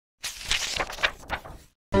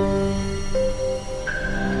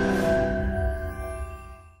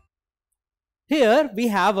here we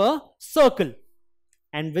have a circle,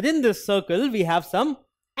 and within this circle we have some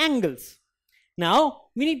angles. Now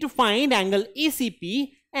we need to find angle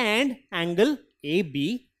ACP and angle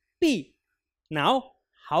ABP. Now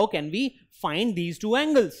how can we find these two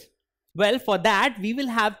angles? Well, for that we will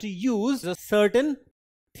have to use a certain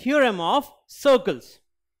theorem of circles.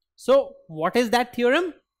 So what is that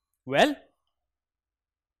theorem? Well,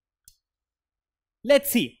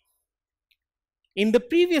 let's see. In the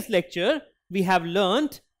previous lecture we have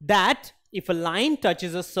learnt that if a line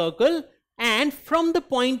touches a circle and from the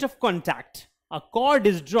point of contact a chord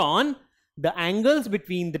is drawn, the angles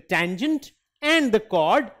between the tangent and the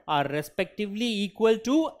chord are respectively equal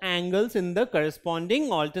to angles in the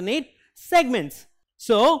corresponding alternate segments.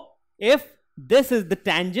 So if this is the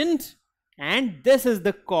tangent and this is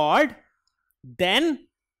the chord, then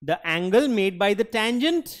the angle made by the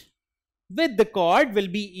tangent with the chord will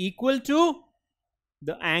be equal to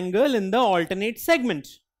the angle in the alternate segment.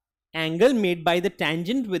 Angle made by the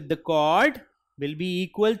tangent with the chord will be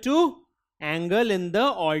equal to angle in the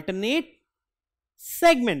alternate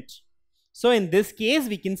segment. So in this case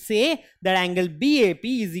we can say that angle BAP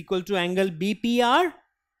is equal to angle BPR.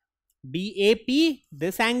 BAP,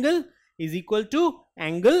 this angle, is equal to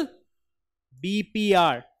angle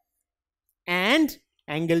BPR, and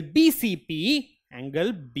angle BCP,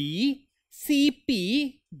 angle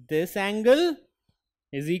BCP, this angle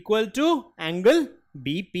is equal to angle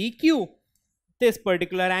BPQ. This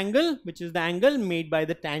particular angle, which is the angle made by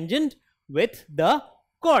the tangent with the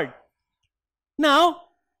chord. Now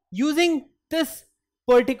using this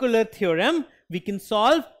particular theorem we can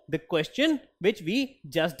solve the question which we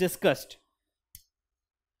just discussed.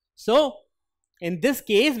 So in this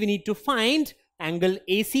case we need to find angle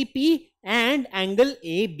ACP and angle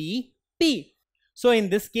ABP. So in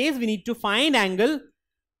this case we need to find angle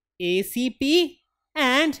ACP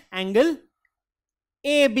and angle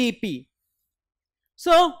ABP.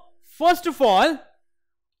 So first of all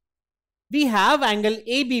we have angle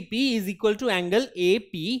ABP is equal to angle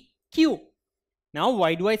APQ. Now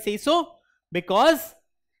why do I say so? Because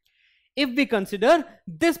if we consider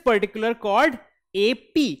this particular chord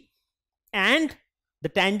AP and the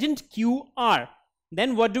tangent QR,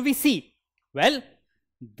 then what do we see? Well,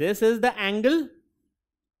 this is the angle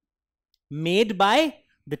made by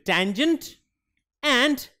the tangent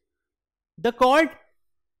and the chord,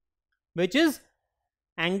 which is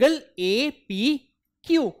angle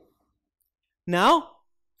APQ. Now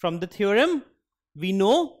from the theorem we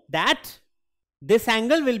know that this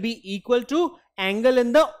angle will be equal to angle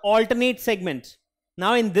in the alternate segment.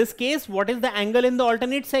 Now in this case what is the angle in the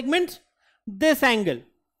alternate segment? This angle,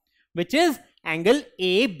 which is angle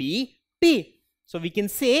ABP. So we can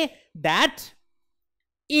say that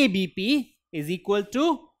ABP is equal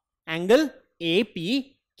to angle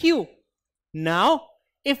APQ. Now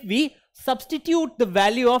if we substitute the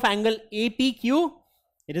value of angle APQ,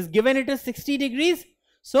 it is given it is 60 degrees.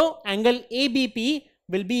 So angle ABP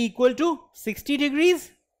will be equal to 60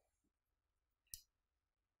 degrees.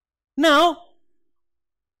 Now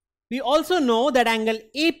we also know that angle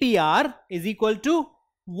APR is equal to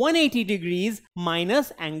 180 degrees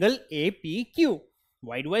minus angle APQ.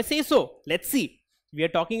 Why do I say so? Let's see. We are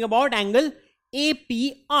talking about angle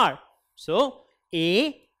APR. So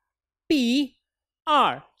APR.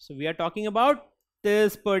 So we are talking about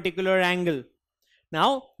this particular angle.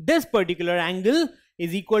 Now this particular angle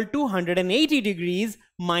is equal to 180 degrees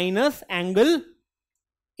minus angle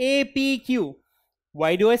APQ.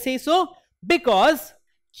 Why do I say so? Because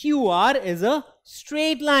QR is a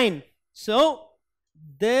straight line. So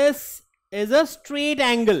this is a straight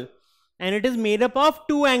angle and it is made up of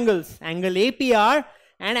two angles, angle APR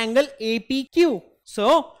and angle APQ.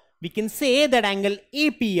 So we can say that angle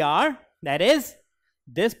APR, that is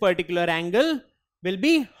this particular angle, will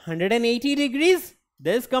be 180 degrees,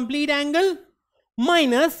 this complete angle,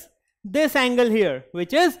 minus this angle here,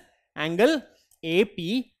 which is angle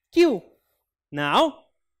APQ. Now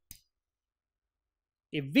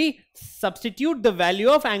if we substitute the value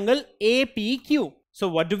of angle APQ, so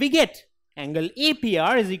what do we get? Angle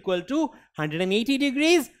APR is equal to 180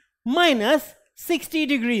 degrees minus 60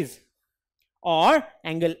 degrees, or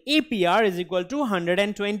angle APR is equal to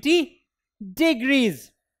 120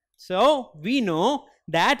 degrees. So we know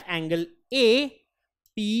that angle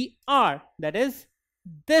APR, that is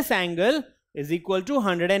this angle, is equal to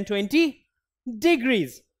 120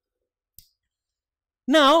 degrees.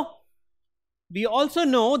 Now we also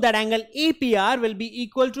know that angle APR will be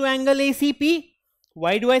equal to angle ACP.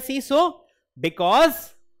 Why do I say so?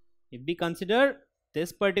 Because if we consider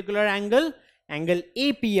this particular angle, angle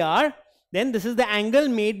APR, then this is the angle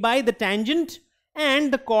made by the tangent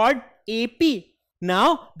and the chord AP.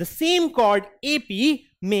 Now the same chord AP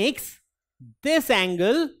makes this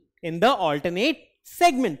angle in the alternate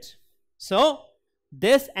segment. So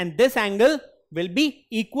this and this angle will be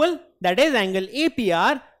equal, that is angle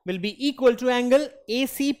APR will be equal to angle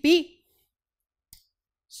ACP.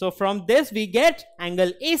 So from this we get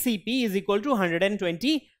angle ACP is equal to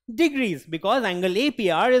 120 degrees, because angle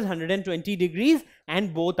APR is 120 degrees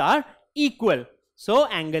and both are equal. So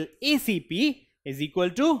angle ACP is equal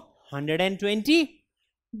to 120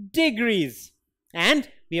 degrees. And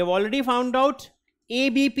we have already found out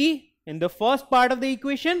ABP in the first part of the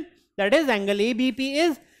equation, that is angle ABP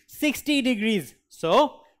is 60 degrees.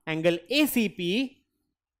 So angle ACP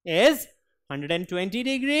is 120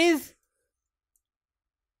 degrees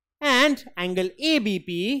and angle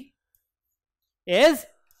ABP is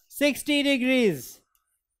 60 degrees.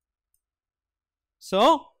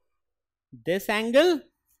 So this angle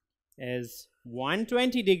is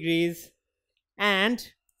 120 degrees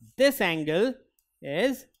and this angle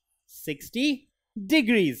is 60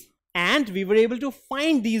 degrees. And we were able to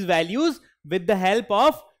find these values with the help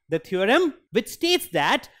of the theorem, which states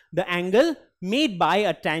that the angle made by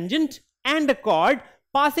a tangent and a chord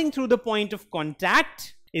passing through the point of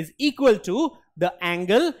contact is equal to the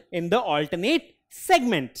angle in the alternate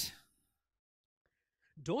segment.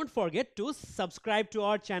 Don't forget to subscribe to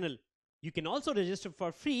our channel. You can also register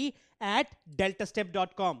for free at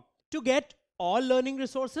DeltaStep.com to get all learning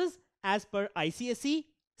resources as per ICSE,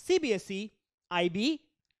 CBSE, IB,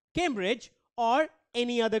 Cambridge or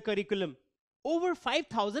any other curriculum. Over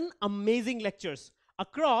 5,000 amazing lectures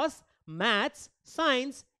across maths,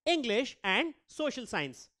 science, English and social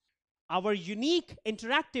science. Our unique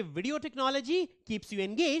interactive video technology keeps you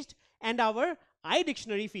engaged, and our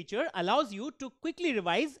iDictionary feature allows you to quickly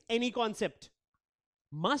revise any concept.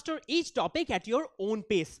 Master each topic at your own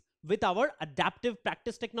pace with our adaptive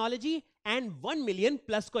practice technology and 1 million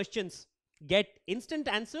plus questions. Get instant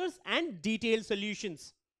answers and detailed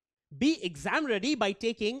solutions. Be exam ready by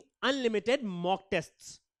taking unlimited mock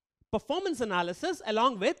tests, performance analysis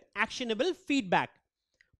along with actionable feedback,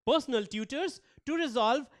 personal tutors to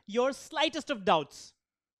resolve your slightest of doubts.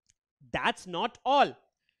 That's not all.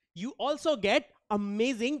 You also get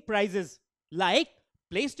amazing prizes like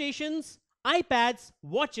PlayStations, iPads,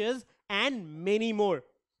 watches and many more,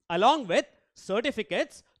 along with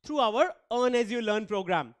certificates through our Earn As You Learn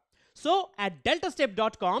program. So at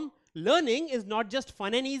DeltaStep.com, learning is not just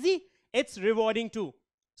fun and easy, it's rewarding too.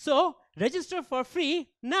 So register for free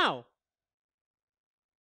now.